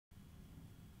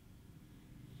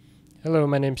Hello,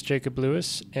 my name's Jacob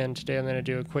Lewis, and today I'm going to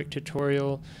do a quick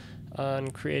tutorial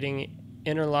on creating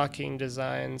interlocking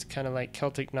designs, kind of like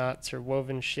Celtic knots or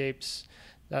woven shapes,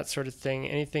 that sort of thing.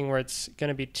 Anything where it's going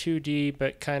to be 2D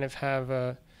but kind of have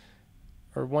a,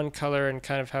 or one color and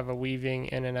kind of have a weaving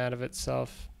in and out of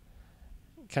itself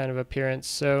kind of appearance.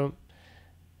 So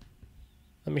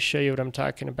let me show you what I'm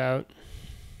talking about.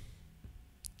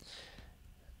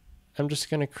 I'm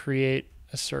just going to create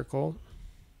a circle.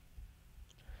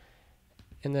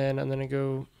 And then I'm going to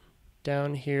go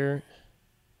down here,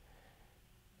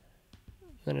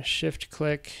 then a shift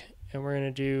click, and we're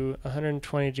going to do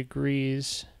 120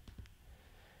 degrees.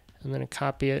 I'm going to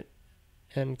copy it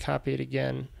and copy it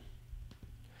again.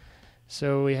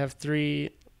 So we have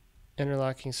 3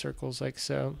 interlocking circles like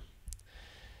so,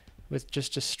 with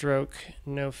just a stroke,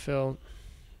 no fill.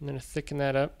 I'm going to thicken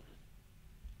that up.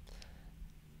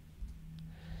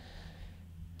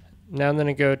 Now I'm going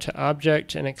to go to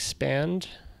Object and Expand,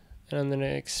 and I'm going to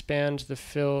expand the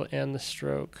fill and the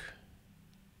stroke.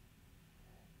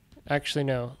 Actually,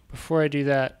 no. Before I do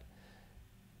that,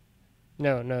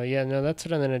 no, that's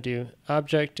what I'm going to do.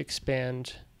 Object,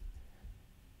 Expand.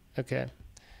 Okay.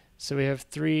 So we have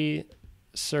 3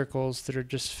 circles that are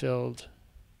just filled.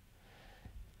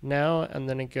 Now I'm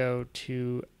going to go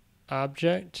to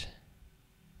Object,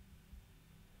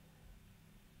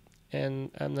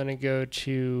 and I'm going to go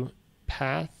to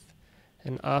Path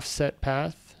and Offset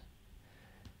Path.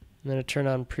 I'm going to turn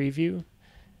on Preview.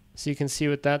 So you can see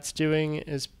what that's doing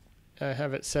is I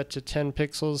have it set to 10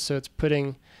 pixels, so it's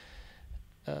putting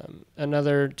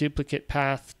another duplicate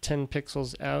path 10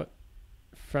 pixels out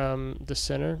from the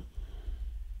center.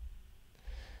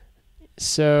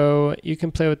 So you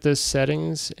can play with those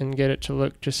settings and get it to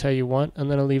look just how you want. I'm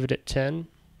going to leave it at 10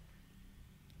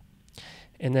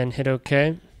 and then hit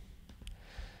OK.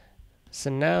 So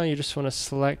now you just want to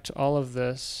select all of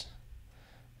this,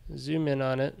 zoom in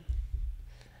on it,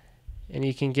 and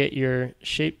you can get your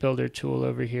shape builder tool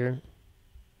over here.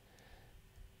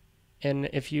 And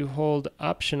if you hold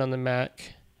Option on the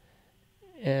Mac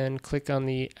and click on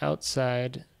the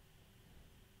outside,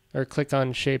 or click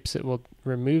on shapes, it will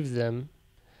remove them.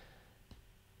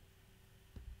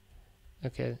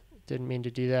 Okay, didn't mean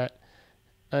to do that.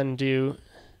 Undo.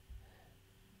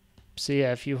 So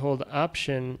yeah, if you hold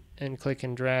Option and click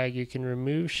and drag, you can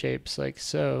remove shapes like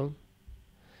so.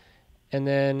 And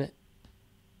then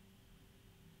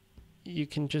you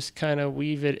can just kind of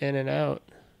weave it in and out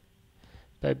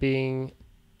by being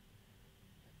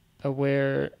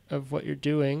aware of what you're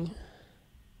doing.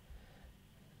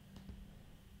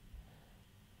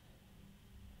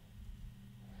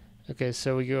 Okay,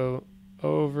 so we go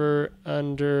over,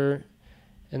 under,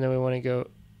 and then we want to go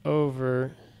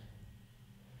over.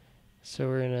 So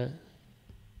we're going to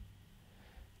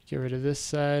get rid of this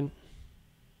side.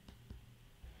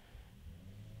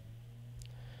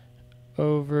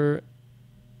 Over.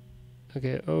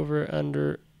 Okay, over,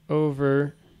 under,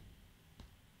 over.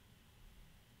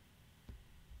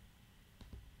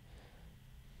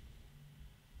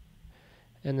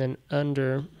 And then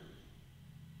under.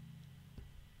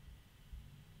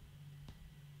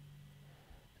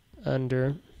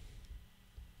 Under.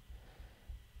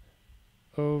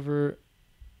 Over,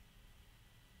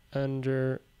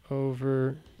 under,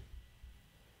 over,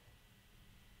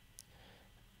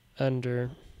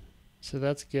 under. So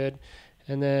that's good.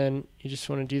 And then you just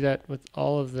want to do that with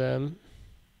all of them.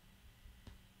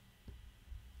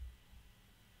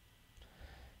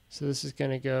 So this is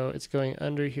going to go, it's going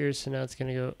under here, so now it's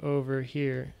going to go over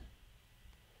here.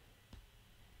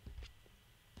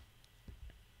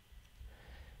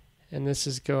 And this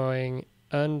is going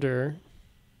under.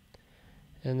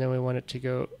 And then we want it to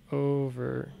go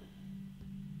over.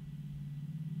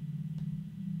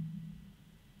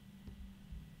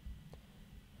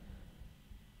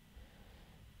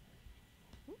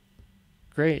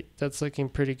 Great, that's looking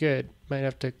pretty good. Might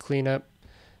have to clean up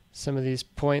some of these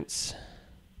points,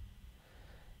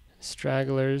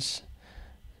 stragglers.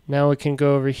 Now we can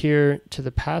go over here to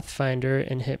the Pathfinder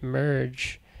and hit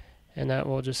Merge, and that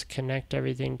will just connect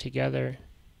everything together.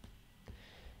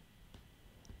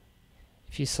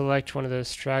 If you select one of those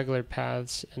straggler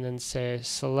paths and then say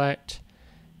select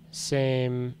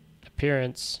same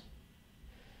appearance,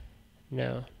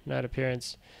 no, not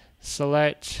appearance,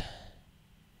 select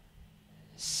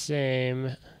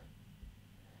same,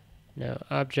 no,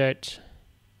 object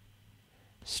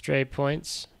stray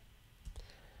points,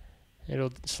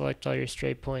 it'll select all your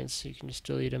stray points, so you can just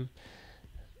delete them.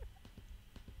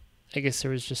 I guess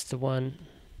there was just the one.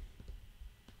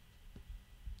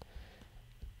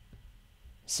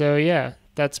 So yeah,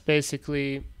 that's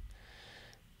basically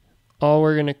all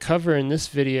we're going to cover in this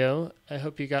video. I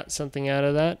hope you got something out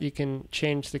of that. You can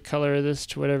change the color of this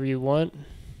to whatever you want.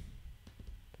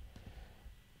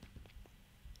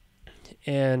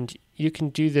 And you can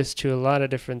do this to a lot of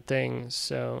different things,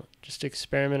 so just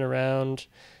experiment around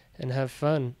and have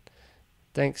fun.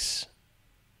 Thanks.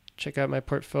 Check out my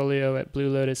portfolio at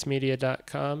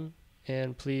bluelotusmedia.com,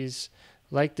 and please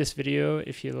like this video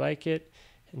if you like it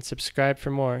and subscribe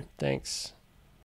for more. Thanks.